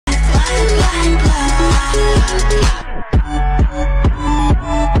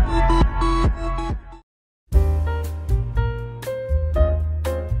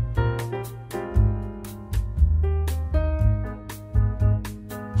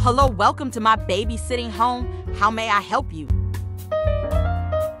Hello, welcome to my babysitting home. How may I help you?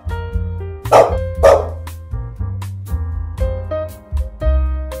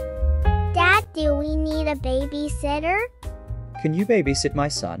 Dad, do we need a babysitter? Can you babysit my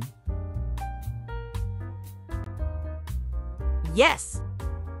son? Yes.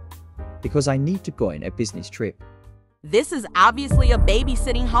 Because I need to go on a business trip. This is obviously a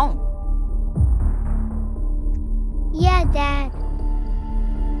babysitting home. Yeah, Dad.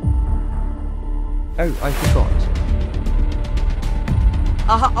 Oh, I forgot.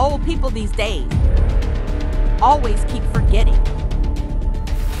 Old people these days always keep forgetting.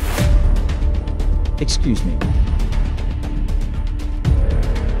 Excuse me.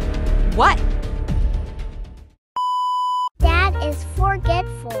 What? Dad is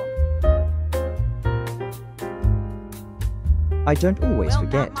forgetful. I don't always Well,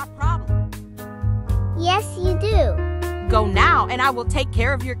 forget. not my problem. Yes, you do. Go now and I will take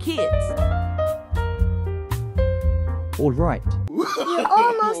care of your kids. All right. You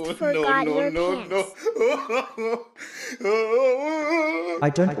almost forgot your pants. I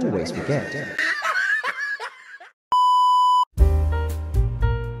don't always forget.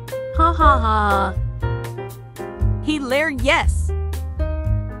 Ha ha ha. Hilarious.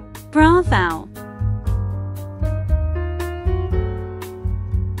 Bravo.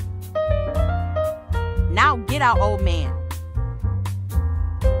 Now get out, old man.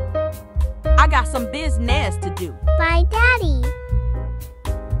 I got some business to do. Bye, Daddy.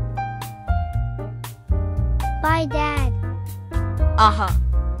 Bye, Dad.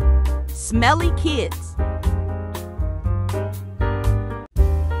 Smelly kids.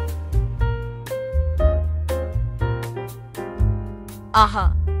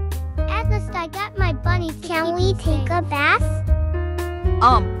 At least I got my bunny. Can we take a bath?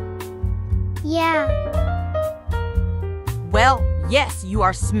 Yeah. Well, yes, you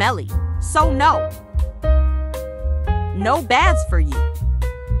are smelly. So no. No baths for you.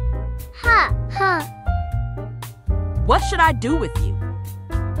 Ha, ha. What should I do with you?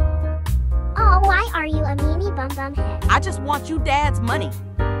 Oh, why are you a meanie bum head? I just want you dad's money.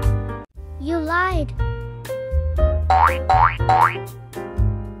 You lied.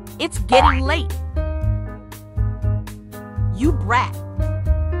 It's getting late. You brat.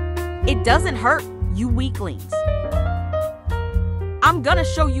 It doesn't hurt, you weaklings. I'm gonna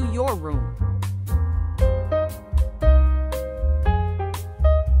show you your room.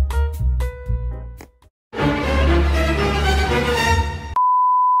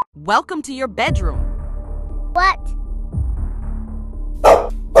 Welcome to your bedroom. What?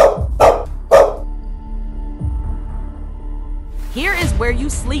 Here is where you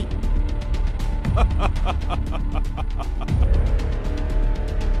sleep.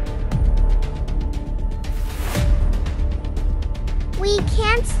 We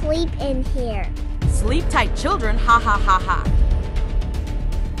can't sleep in here. Sleep tight, children, ha ha ha ha.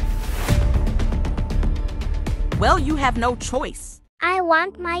 Well, you have no choice. I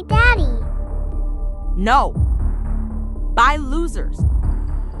want my daddy. No. Bye, losers.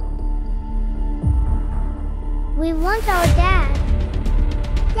 We want our dad.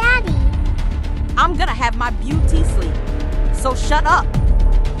 Daddy. I'm gonna have my beauty sleep. So shut up.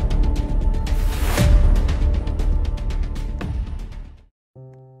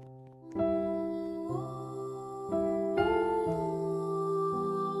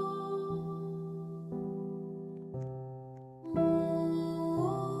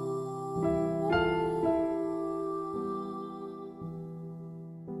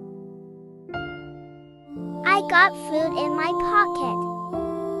 I got food in my pocket.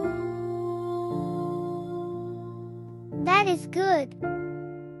 That is good.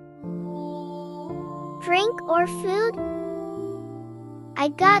 Drink or food? I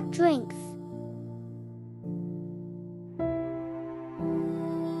got drinks.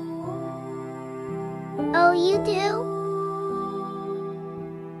 Oh, you do?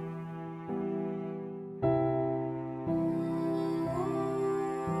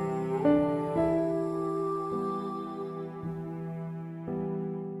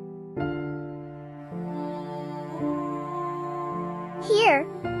 Here.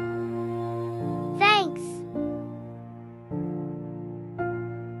 Thanks.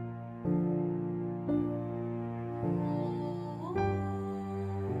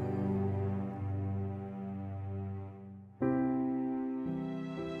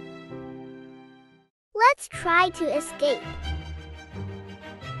 Let's try to escape.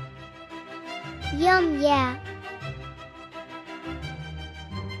 Yum, yeah.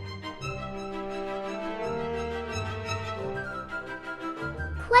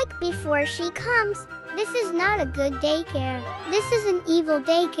 Quick before she comes. This is not a good daycare. This is an evil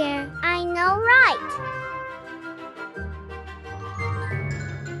daycare. I know, right?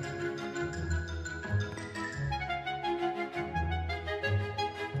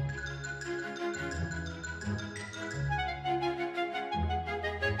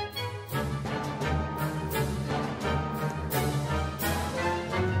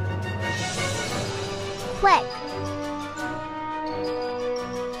 Quick.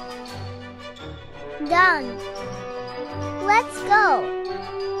 Done. Let's go.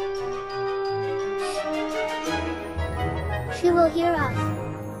 She will hear us.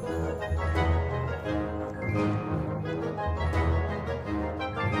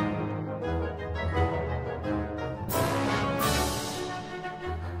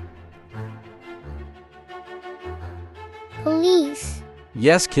 Police.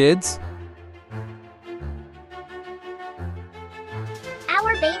 Yes, kids?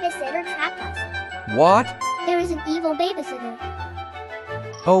 Our babysitter trapped us. What? There is an evil babysitter.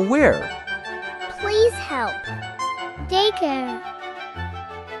 Oh, where? Please help. Daycare.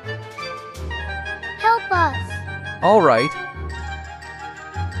 Help us. All right.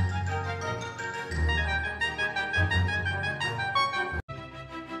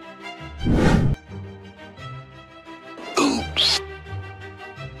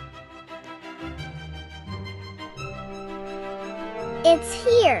 It's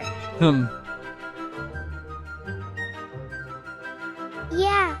here.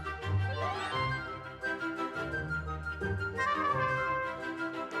 Yeah.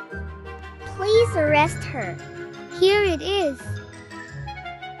 Please arrest her. Here it is.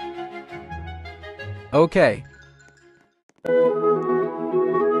 Okay.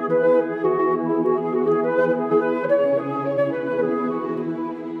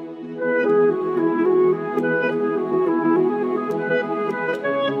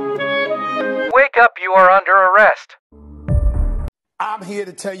 Wake up, you are under arrest. I'm here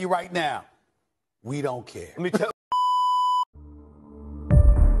to tell you right now, we don't care. Let me tell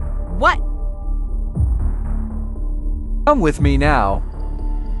What? Come with me now.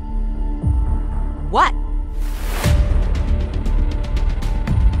 What?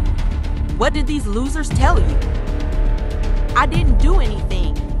 What did these losers tell you? I didn't do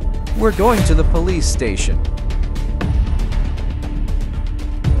anything. We're going to the police station.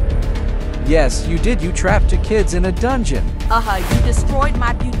 Yes, you did. You trapped 2 kids in a dungeon. You destroyed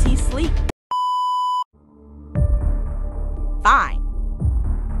my beauty sleep. Fine.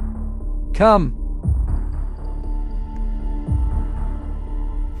 Come.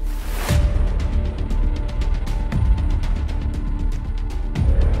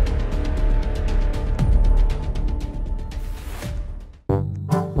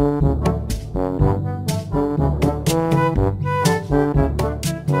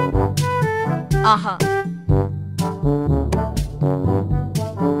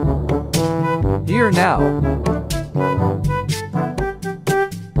 Here now.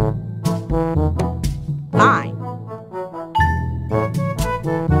 Fine.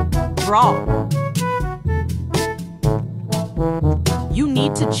 Draw. You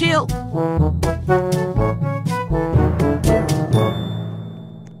need to chill.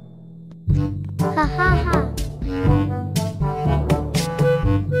 Ha ha ha.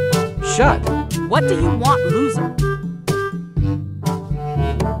 Shut. What do you want, loser?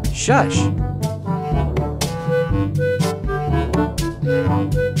 Shush.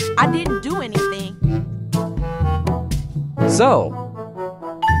 I didn't do anything. So,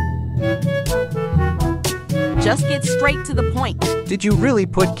 Just get straight to the point. did you really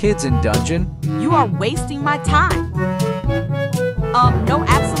put kids in dungeon? You are wasting my time. No,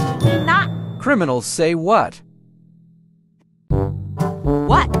 absolutely not. Criminals say what?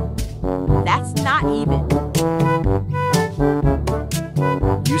 What? That's not even.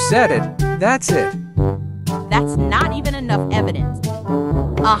 You said it. That's it. That's not even enough evidence.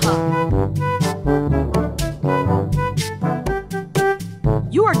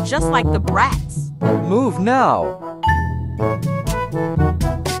 You are just like the brats. Move now.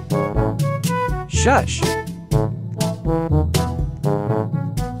 Shush.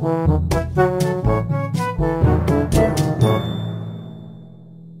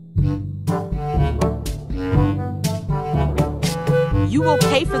 You will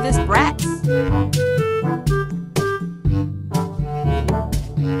pay for this, brats.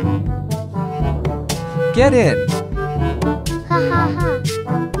 Get in. Ha ha ha.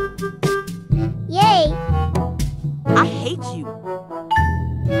 Yay! I hate you.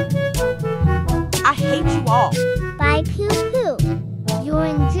 fall. Bye, Poo-Poo. You're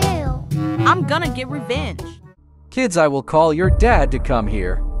in jail. I'm gonna get revenge. Kids, I will call your dad to come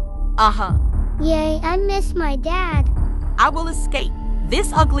here. Uh-huh. Yay, I miss my dad. I will escape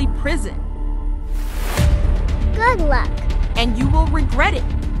this ugly prison, Good luck. and you will regret it.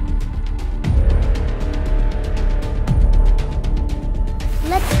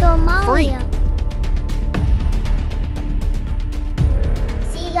 Let's go, Malia.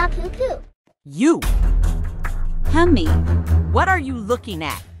 See ya, Poo-Poo. You, Hummy, what are you looking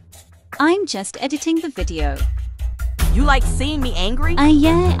at? I'm just editing the video. You like seeing me angry?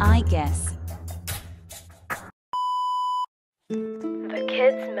 Yeah, I guess. The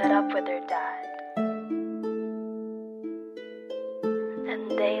kids met up with their dad,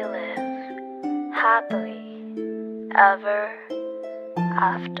 and they live happily ever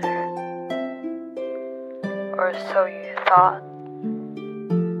after. Or so you thought.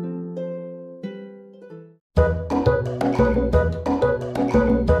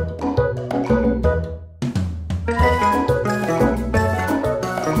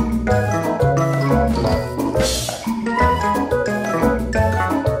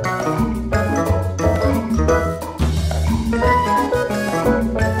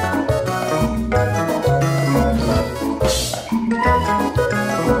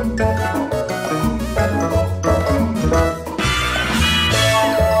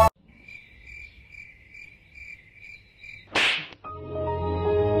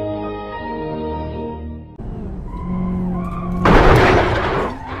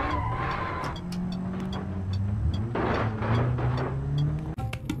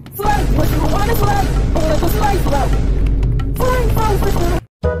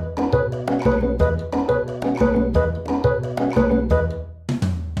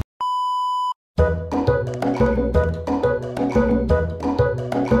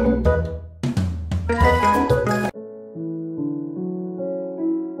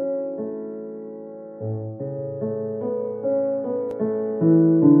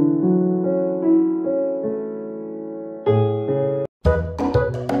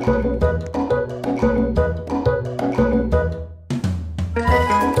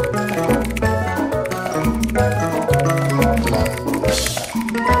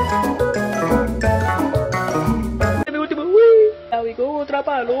 Outra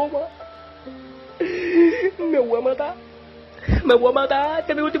paloma. Me voy a matar. Me voy a matar.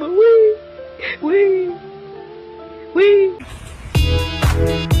 Este es mi último. Uy.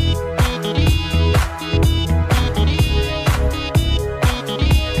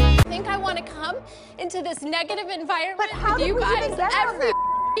 Think I want to come into this negative environment with you guys every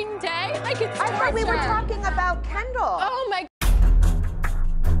f***ing day? I could torture. I thought we were talking about Kendall. Oh my.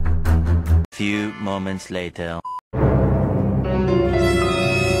 Few moments later.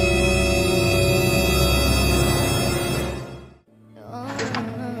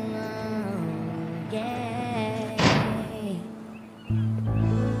 Yeah.